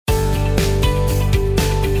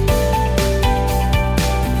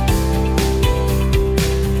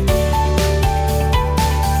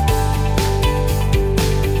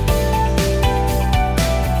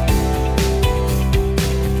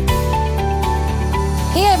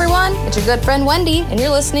everyone. It's your good friend Wendy, and you're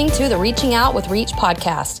listening to the Reaching Out with Reach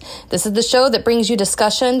podcast. This is the show that brings you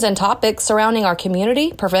discussions and topics surrounding our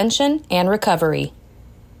community, prevention, and recovery.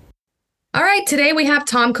 All right, today we have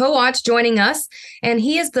Tom Kowach joining us, and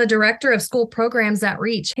he is the Director of School Programs at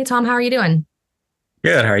Reach. Hey, Tom, how are you doing?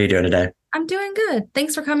 Good. How are you doing today? I'm doing good.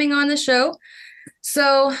 Thanks for coming on the show.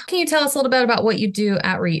 So can you tell us a little bit about what you do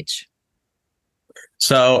at Reach?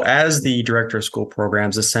 So as the Director of School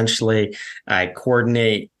Programs, essentially, I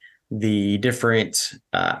coordinate the different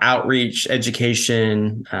outreach,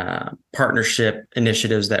 education, partnership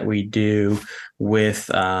initiatives that we do with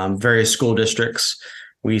various school districts.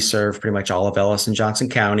 We serve pretty much all of Ellis and Johnson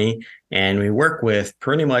County, and we work with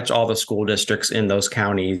pretty much all the school districts in those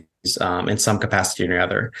counties in some capacity or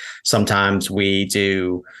another. Sometimes we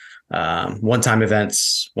do one-time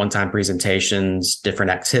events, one-time presentations,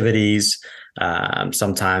 different activities.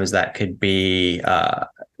 Sometimes that could be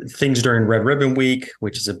things during Red Ribbon Week,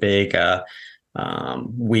 which is a big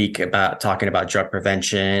week about talking about drug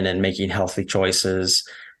prevention and making healthy choices.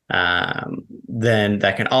 Then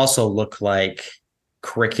that can also look like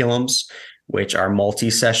curriculums, which are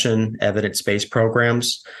multi-session evidence-based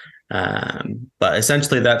programs. But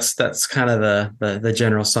essentially, that's kind of the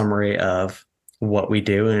general summary of what we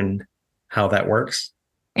do and how that works.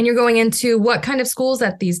 And you're going into what kind of schools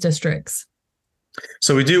at these districts?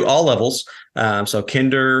 So we do all levels. So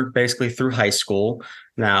kinder basically through high school.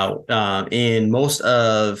 Now, in most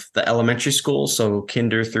of the elementary schools, so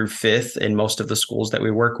kinder through fifth in most of the schools that we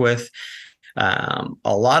work with, a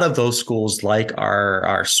lot of those schools like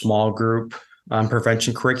our small group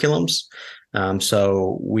prevention curriculums.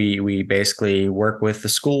 So we basically work with the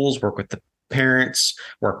schools, work with the parents,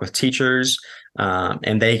 work with teachers,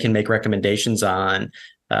 and they can make recommendations on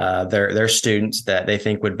their students that they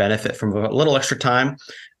think would benefit from a little extra time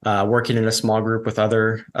working in a small group with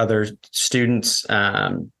other students,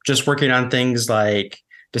 just working on things like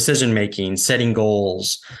decision making, setting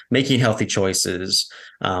goals, making healthy choices,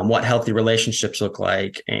 what healthy relationships look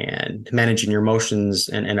like, and managing your emotions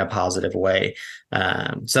in a positive way.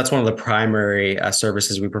 So that's one of the primary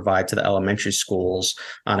services we provide to the elementary schools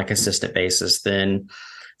on a consistent basis. Then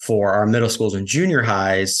for our middle schools and junior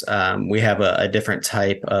highs, we have a different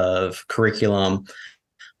type of curriculum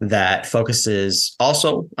that focuses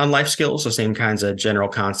also on life skills. So same kinds of general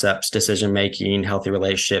concepts, decision making, healthy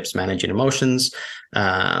relationships, managing emotions.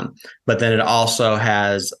 But then it also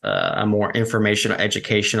has a more informational,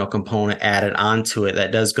 educational component added onto it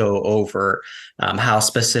that does go over how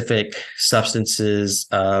specific substances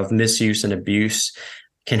of misuse and abuse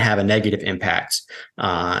can have a negative impact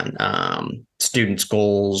on students'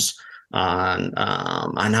 goals,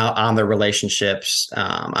 on their relationships,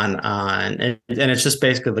 and it's just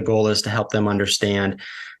basically the goal is to help them understand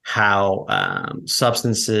how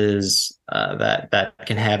substances that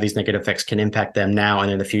can have these negative effects can impact them now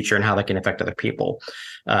and in the future, and how they can affect other people.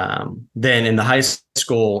 Then in the high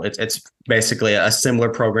school, it's basically a similar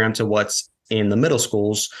program to what's in the middle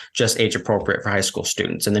schools, just age appropriate for high school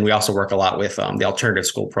students. And then we also work a lot with the alternative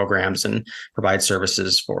school programs and provide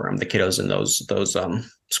services for the kiddos in those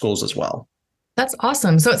schools as well. That's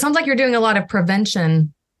awesome. So it sounds like you're doing a lot of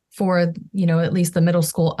prevention for, at least the middle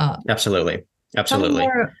school up. Absolutely. Tell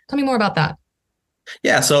me more about that.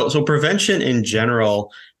 Yeah. So prevention in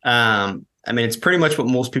general, it's pretty much what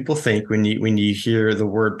most people think when you hear the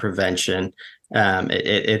word prevention.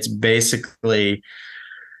 It's basically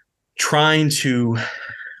trying to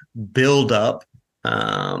build up,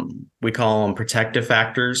 we call them protective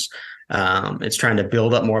factors. It's trying to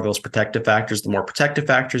build up more of those protective factors. The more protective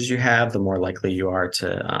factors you have, the more likely you are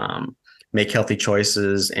to make healthy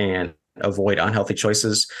choices and avoid unhealthy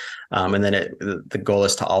choices. And then the goal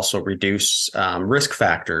is to also reduce risk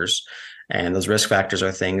factors. And those risk factors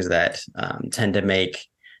are things that tend to make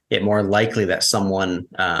it more likely that someone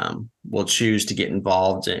will choose to get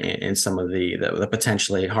involved in some of the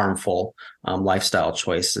potentially harmful lifestyle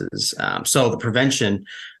choices. So the prevention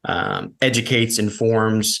educates,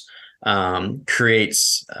 informs,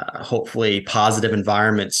 creates hopefully positive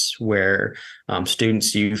environments where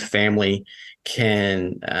students, youth, family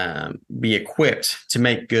can be equipped to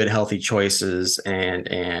make good, healthy choices.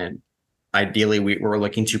 And ideally, we're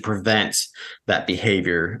looking to prevent that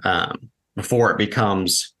behavior before it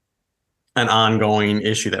becomes an ongoing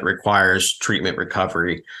issue that requires treatment,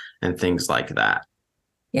 recovery, and things like that.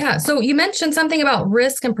 Yeah. So you mentioned something about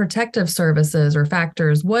risk and protective services or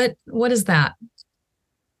factors. What is that?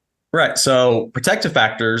 Right. So protective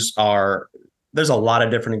factors there's a lot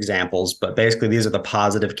of different examples, but basically these are the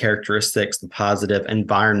positive characteristics, the positive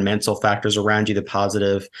environmental factors around you, the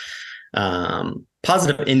positive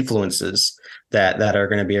positive influences that are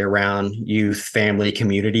going to be around youth, family,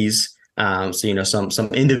 communities. So, some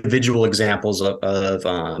individual examples of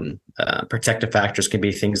protective factors can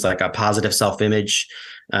be things like a positive self-image,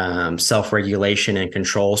 self-regulation and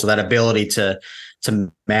control. So that ability to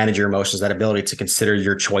manage your emotions, that ability to consider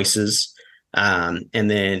your choices, and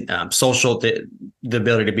then social, the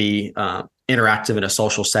ability to be interactive in a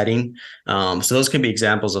social setting. So those can be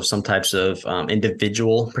examples of some types of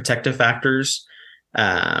individual protective factors.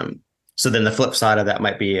 So then the flip side of that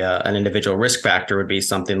might be an individual risk factor would be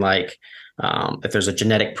something like if there's a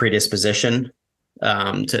genetic predisposition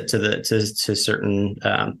to certain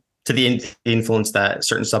to the influence that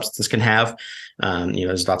certain substances can have.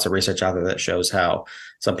 There's lots of research out there that shows how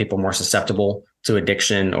some people are more susceptible to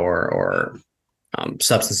addiction or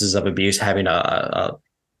substances of abuse having a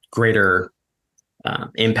greater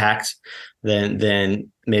impact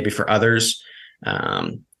than maybe for others.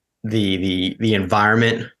 The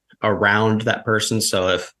environment around that person. So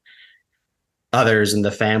if others in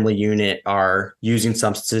the family unit are using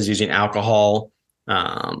substances, using alcohol,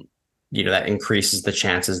 that increases the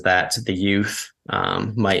chances that the youth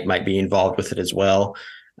might be involved with it as well.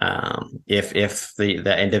 If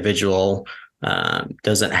the individual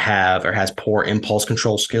doesn't have or has poor impulse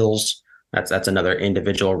control skills, that's another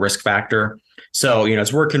individual risk factor. So,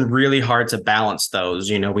 it's working really hard to balance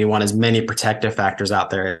those. We want as many protective factors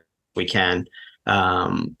out there as we can.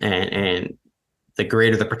 And the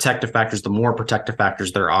greater the protective factors, the more protective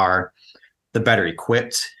factors there are, the better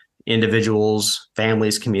equipped individuals,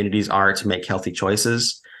 families, communities are to make healthy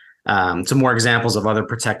choices. Some more examples of other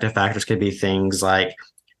protective factors could be things like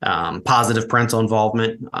positive parental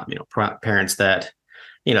involvement. Parents that,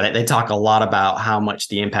 they talk a lot about how much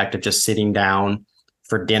the impact of just sitting down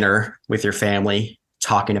for dinner with your family,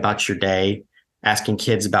 talking about your day, asking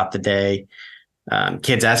kids about the day,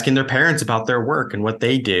 kids asking their parents about their work and what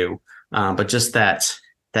they do. But just that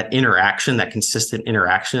interaction, that consistent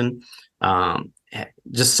interaction,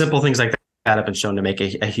 just simple things like that have been shown to make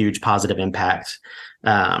a huge positive impact.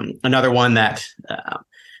 Another one that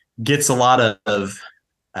gets a lot of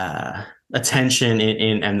attention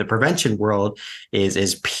in the prevention world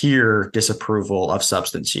is peer disapproval of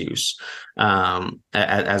substance use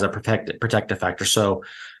as a protective factor. So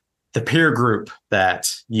the peer group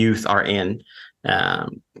that youth are in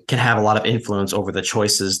can have a lot of influence over the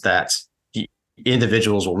choices that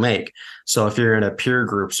individuals will make. So if you're in a peer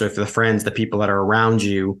group, so if the friends, the people that are around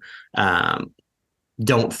you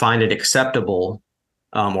don't find it acceptable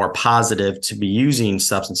or positive to be using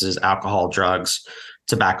substances, alcohol, drugs,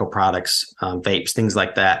 tobacco products, vapes, things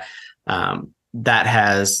like that,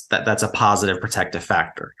 that's a positive protective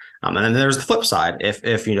factor. And then there's the flip side. If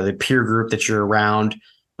the peer group that you're around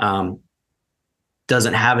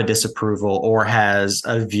doesn't have a disapproval or has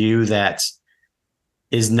a view that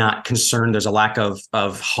is not concerned, there's a lack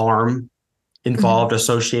of harm involved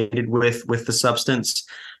associated with the substance,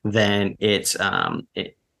 then it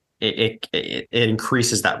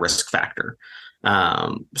increases that risk factor.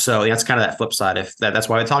 So that's kind of that flip side. If that's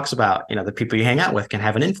why it talks about, the people you hang out with can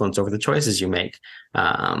have an influence over the choices you make.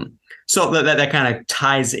 So that kind of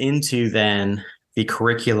ties into then the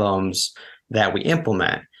curriculums that we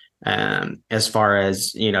implement. As far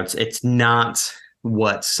as, it's not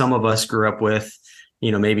what some of us grew up with,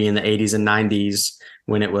 maybe in the 80s and 90s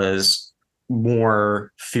when it was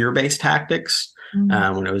more fear-based tactics,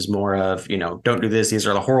 when it was more of, don't do this. These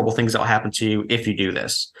are the horrible things that will happen to you if you do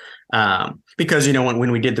this. Because,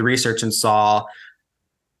 when we did the research and saw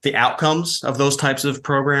the outcomes of those types of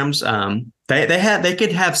programs, they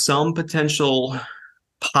could have some potential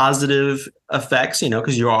positive effects,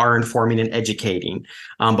 because you are informing and educating.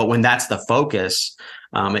 But when that's the focus,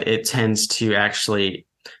 it tends to actually,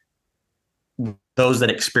 those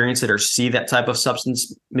that experience it or see that type of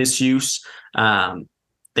substance misuse,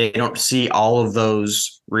 they don't see all of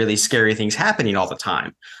those really scary things happening all the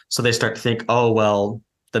time. So they start to think, oh, well,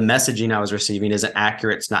 the messaging I was receiving isn't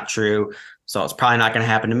accurate. It's not true. So it's probably not going to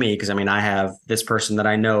happen to me because, I have this person that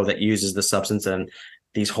I know that uses the substance and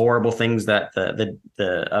these horrible things that the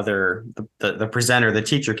presenter, the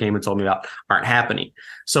teacher came and told me about aren't happening.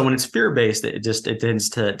 So when it's fear-based, it tends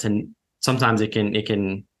to sometimes it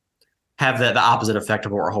can have the opposite effect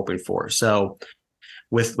of what we're hoping for. So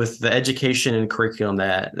with the education and curriculum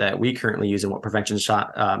that we currently use and what prevention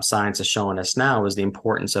science is showing us now is the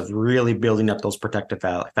importance of really building up those protective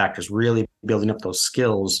factors, really building up those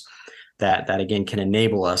skills that again can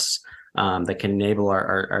enable us, that can enable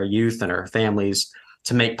our youth and our families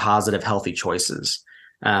to make positive, healthy choices.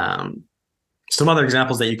 Some other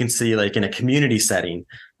examples that you can see, like in a community setting,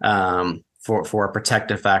 for a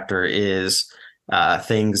protective factor is,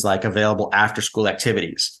 things like available after school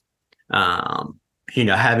activities.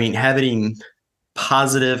 Having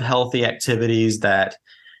positive, healthy activities that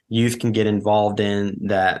youth can get involved in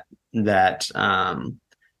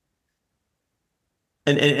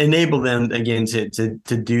and enable them again to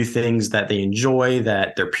do things that they enjoy,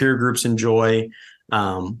 that their peer groups enjoy,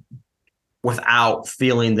 without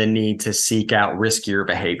feeling the need to seek out riskier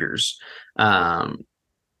behaviors.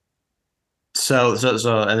 So,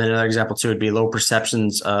 and then another example too would be low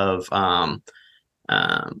perceptions of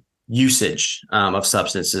usage of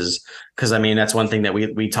substances, because I mean that's one thing that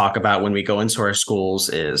we talk about when we go into our schools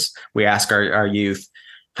is we ask our youth,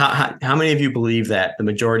 how many of you believe that the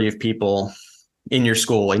majority of people in your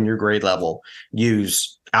school, in your grade level,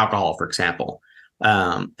 use alcohol, for example?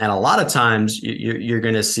 And a lot of times you're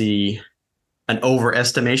going to see an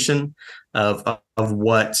overestimation of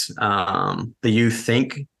what the youth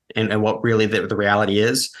think and what really the reality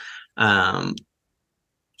is.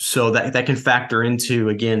 So that can factor into,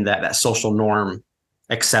 again, that social norm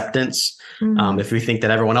acceptance. Mm-hmm. If we think that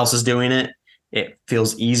everyone else is doing it, it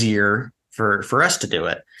feels easier for us to do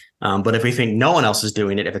it. But if we think no one else is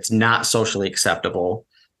doing it, if it's not socially acceptable,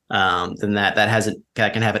 then that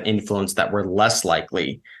can have an influence that we're less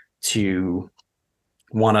likely to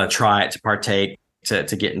want to try it, to partake, to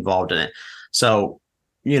get involved in it. So,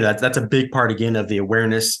 that's a big part, again, of the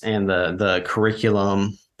awareness and the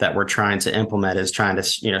curriculum that we're trying to implement, is trying to,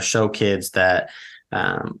 show kids that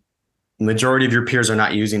the majority of your peers are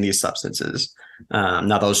not using these substances.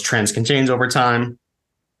 Now, those trends can change over time.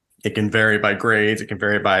 It can vary by grades. It can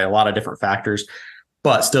vary by a lot of different factors,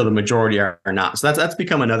 but still the majority are not. So that's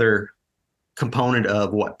become another component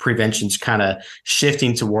of what prevention's kind of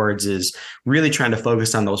shifting towards, is really trying to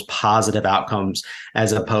focus on those positive outcomes,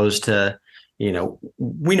 as opposed to,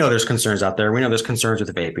 we know there's concerns out there. We know there's concerns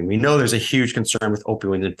with vaping. We know there's a huge concern with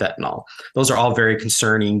opioids and fentanyl. Those are all very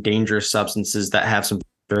concerning, dangerous substances that have some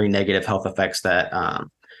very negative health effects that,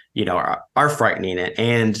 are frightening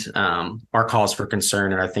and are cause for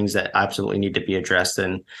concern, and are things that absolutely need to be addressed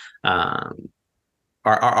and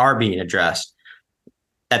are being addressed.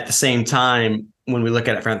 At the same time, when we look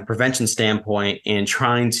at it from the prevention standpoint and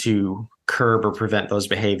trying to curb or prevent those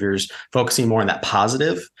behaviors, focusing more on that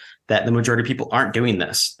positive, that the majority of people aren't doing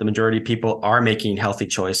this. The majority of people are making healthy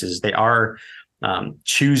choices. They are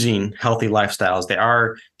choosing healthy lifestyles. They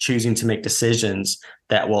are choosing to make decisions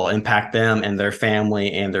that will impact them and their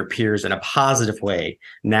family and their peers in a positive way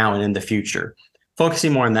now and in the future.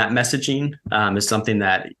 Focusing more on that messaging is something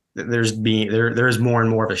that there is more and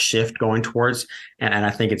more of a shift going towards, and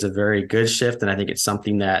I think it's a very good shift, and I think it's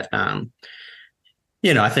something that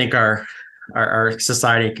I think our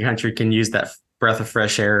society and country can use that breath of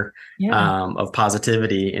fresh air of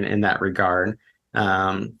positivity in that regard.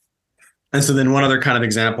 And so then one other kind of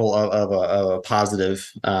example of a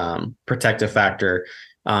positive protective factor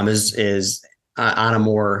is on a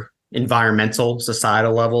more environmental,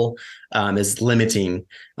 societal level, is limiting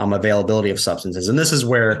availability of substances. And this is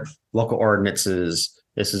where local ordinances,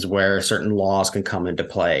 this is where certain laws can come into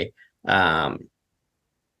play.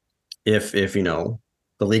 If the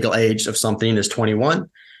legal age of something is 21,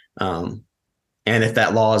 and if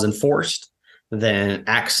that law is enforced, then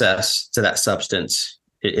access to that substance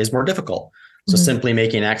is more difficult. So simply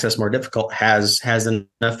making access more difficult has an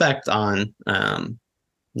effect on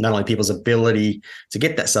not only people's ability to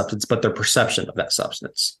get that substance, but their perception of that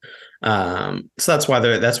substance. So that's why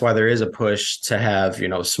there is a push to have,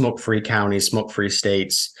 smoke-free counties, smoke-free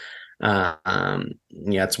states.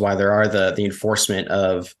 That's why there are the enforcement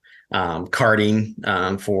of carding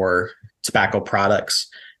for tobacco products,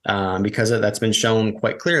 because that's been shown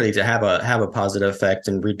quite clearly to have a positive effect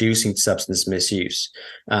in reducing substance misuse.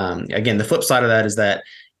 Again, the flip side of that is that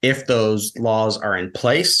if those laws are in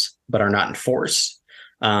place but are not enforced,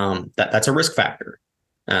 that's a risk factor,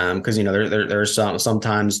 because there's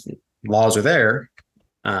sometimes laws are there,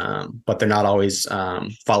 but they're not always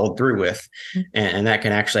followed through with, and that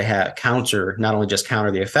can actually not only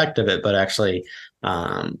counter the effect of it, but actually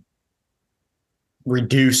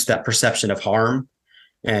reduce that perception of harm.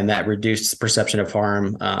 And that reduced perception of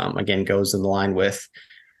harm, again, goes in line with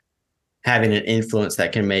having an influence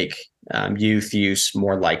that can make youth use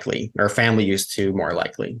more likely, or family use too more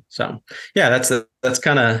likely. So, yeah, that's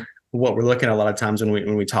kind of what we're looking at a lot of times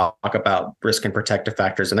when we talk about risk and protective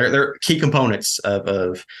factors, and they're key components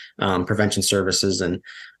of prevention services, and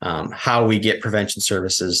how we get prevention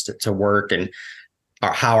services to work, and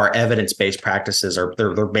how our evidence-based practices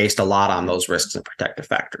they're based a lot on those risks and protective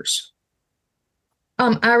factors.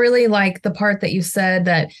 I really like the part that you said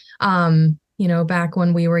that, back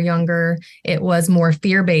when we were younger, it was more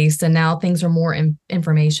fear-based, and now things are more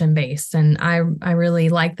information-based. And I really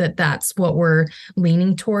like that that's what we're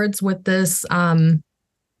leaning towards with this,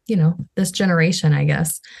 this generation, I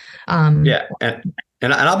guess. Yeah.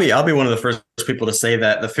 And I'll be one of the first people to say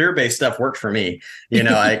that the fear-based stuff worked for me.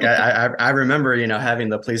 I remember, having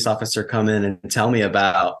the police officer come in and tell me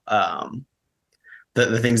about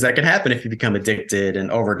the things that can happen if you become addicted and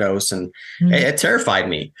overdose, and it terrified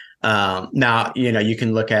me. Now, you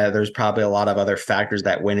can look at, there's probably a lot of other factors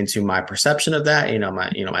that went into my perception of that.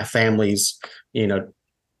 My families,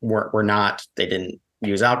 were not, they didn't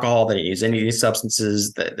use alcohol, they didn't use any of these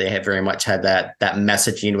substances. That they had very much had that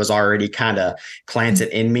messaging was already kind of planted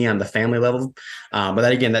in me on the family level. But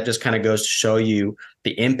that, again, that just kind of goes to show you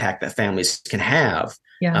the impact that families can have.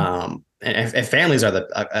 Yeah. And families are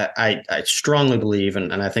I strongly believe,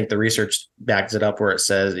 and I think the research backs it up, where it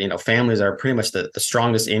says, families are pretty much the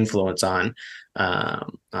strongest influence on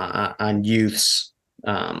youth's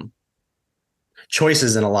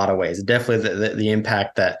choices in a lot of ways. Definitely the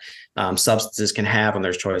impact that substances can have on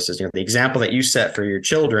their choices. The example that you set for your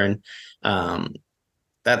children,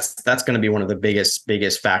 that's going to be one of the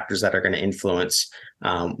biggest factors that are going to influence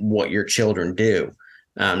what your children do.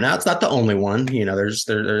 Now, it's not the only one. There's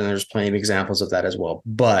plenty of examples of that as well.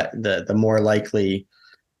 But the more likely,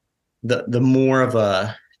 the more of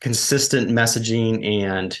a consistent messaging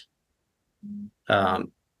and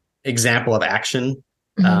example of action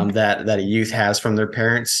that a youth has from their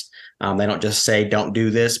parents. They don't just say, "Don't do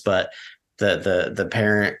this," but the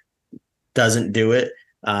parent doesn't do it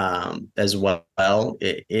as well.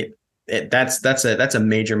 That's a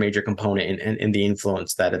major component in the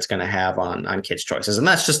influence that it's going to have on kids' choices. And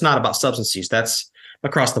that's just not about substance use. That's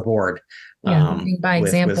across the board. By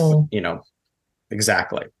example.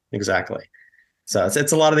 Exactly. So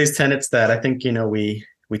it's a lot of these tenets that I think,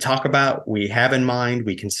 we talk about, we have in mind,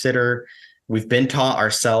 we consider, we've been taught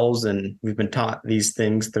ourselves, and we've been taught these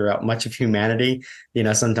things throughout much of humanity.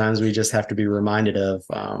 Sometimes we just have to be reminded of,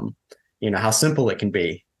 how simple it can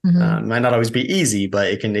be. It might not always be easy, but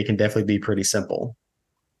it can definitely be pretty simple.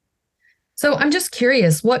 So I'm just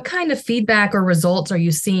curious, what kind of feedback or results are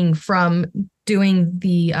you seeing from doing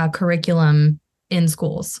the curriculum in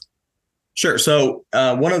schools? Sure. So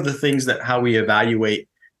one of the things that how we evaluate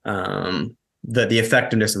the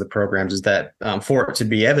effectiveness of the programs is that for it to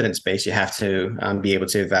be evidence-based, you have to be able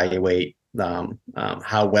to evaluate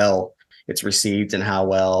how well it's received and how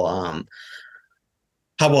well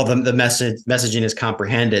the messaging is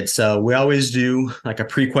comprehended. So we always do like a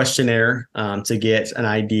pre-questionnaire to get an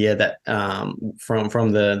idea that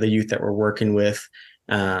from the youth that we're working with,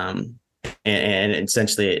 and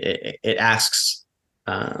essentially it asks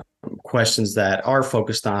questions that are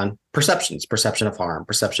focused on perception of harm,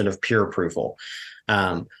 perception of peer approval.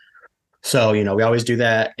 So we always do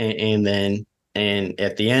that, and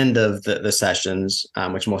at the end of the sessions,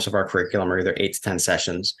 which most of our curriculum are either 8 to 10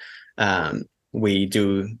 sessions. We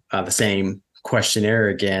do the same questionnaire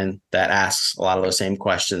again that asks a lot of those same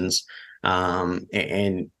questions,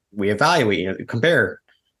 and we evaluate, compare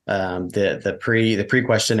the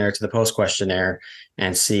pre-questionnaire to the post-questionnaire,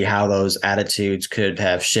 and see how those attitudes could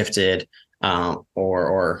have shifted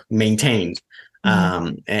or maintained.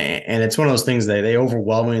 And it's one of those things that they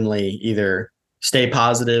overwhelmingly either stay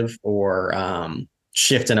positive or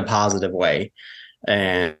shift in a positive way,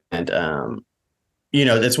 and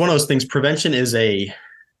it's one of those things. Prevention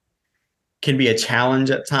can be a challenge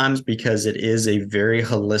at times because it is a very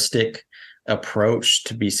holistic approach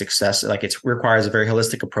to be successful. Like, it requires a very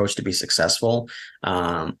holistic approach to be successful.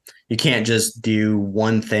 You can't just do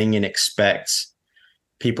one thing and expect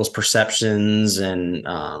people's perceptions and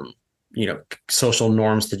social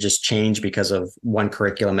norms to just change because of one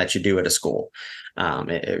curriculum that you do at a school.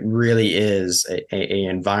 It really is a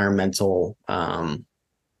environmental,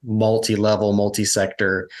 multi-level,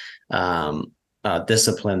 multi-sector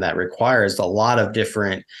discipline that requires a lot of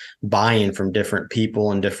different buy-in from different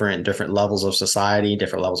people and different levels of society,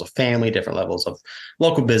 different levels of family, different levels of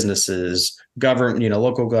local businesses, government,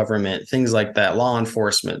 local government, things like that, law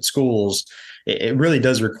enforcement, schools. It really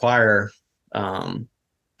does require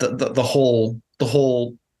the whole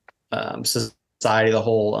society, the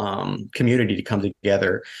whole community to come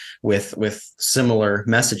together with similar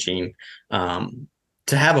messaging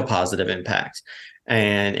to have a positive impact.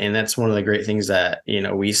 And that's one of the great things that,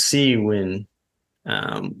 we see when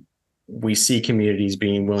we see communities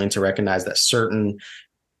being willing to recognize that certain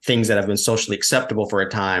things that have been socially acceptable for a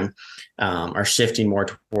time are shifting more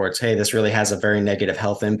towards, hey, this really has a very negative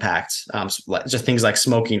health impact. Just things like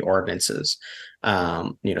smoking ordinances,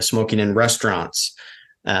 smoking in restaurants,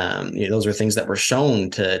 Those are things that were shown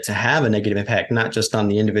to have a negative impact, not just on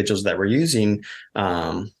the individuals that were using,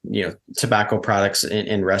 tobacco products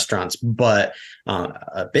in restaurants, but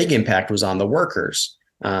a big impact was on the workers.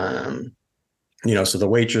 So the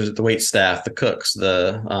waiters, the wait staff, the cooks,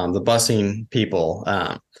 the busing people,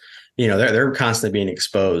 they're constantly being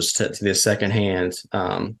exposed to this secondhand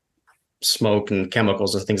smoke and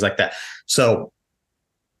chemicals and things like that. So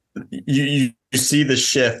you see the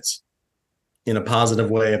shift in a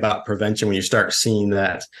positive way about prevention when you start seeing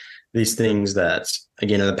that these things that,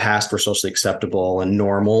 again, in the past were socially acceptable and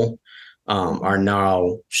normal, are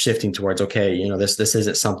now shifting towards, okay, this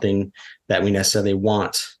isn't something that we necessarily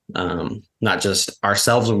want, not just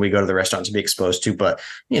ourselves when we go to the restaurant to be exposed to, but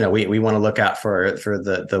we want to look out for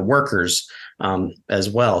the workers as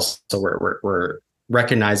well. So we're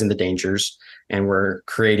recognizing the dangers, and we're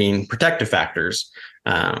creating protective factors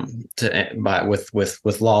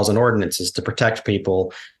with laws and ordinances to protect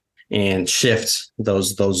people and shift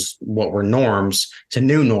those what were norms to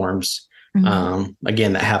new norms.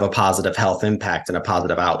 Again, that have a positive health impact and a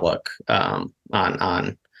positive outlook on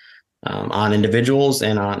individuals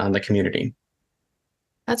and on the community.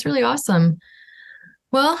 That's really awesome.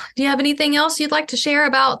 Well, do you have anything else you'd like to share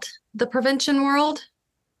about the prevention world?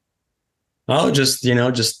 Oh, just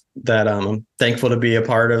that I'm thankful to be a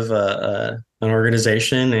part of an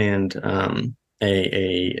organization and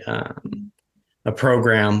a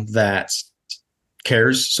program that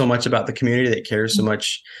cares so much about the community, that cares so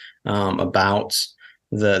much about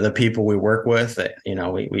the people we work with.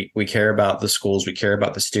 We care about the schools, we care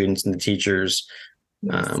about the students and the teachers.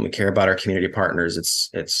 Yes. We care about our community partners.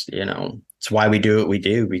 It's why we do what we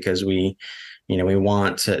do, because we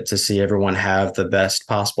want to see everyone have the best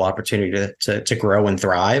possible opportunity to grow and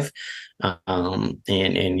thrive.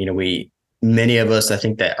 Many of us, I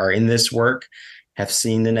think, that are in this work have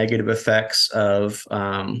seen the negative effects of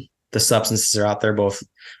the substances that are out there, both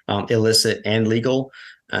illicit and legal.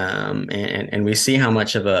 And we see how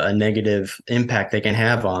much of a negative impact they can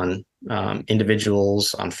have on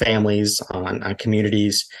individuals, on families, on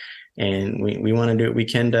communities. And we want to do what we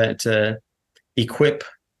can to equip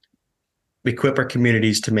our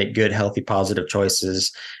communities to make good, healthy, positive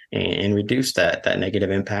choices and reduce that negative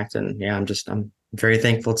impact. And yeah, I'm very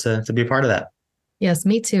thankful to be a part of that. Yes,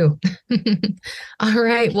 me too. All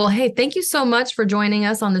right. Well, hey, thank you so much for joining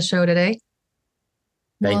us on the show today.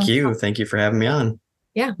 Thank you. Thank you for having me on.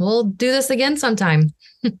 Yeah, we'll do this again sometime.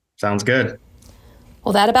 Sounds good.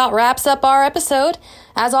 Well, that about wraps up our episode.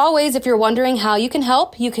 As always, if you're wondering how you can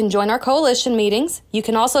help, you can join our coalition meetings. You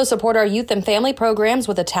can also support our youth and family programs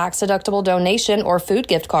with a tax-deductible donation or food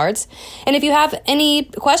gift cards. And if you have any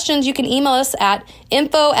questions, you can email us at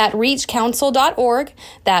info@reachcouncil.org.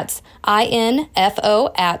 That's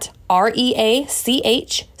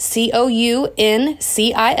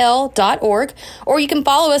info@reachcouncil.org. Or you can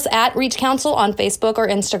follow us at Reach Council on Facebook or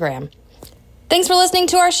Instagram. Thanks for listening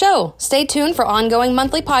to our show. Stay tuned for ongoing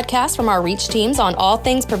monthly podcasts from our Reach teams on all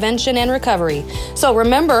things prevention and recovery. So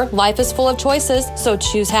remember, life is full of choices, so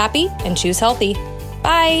choose happy and choose healthy.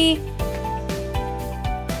 Bye.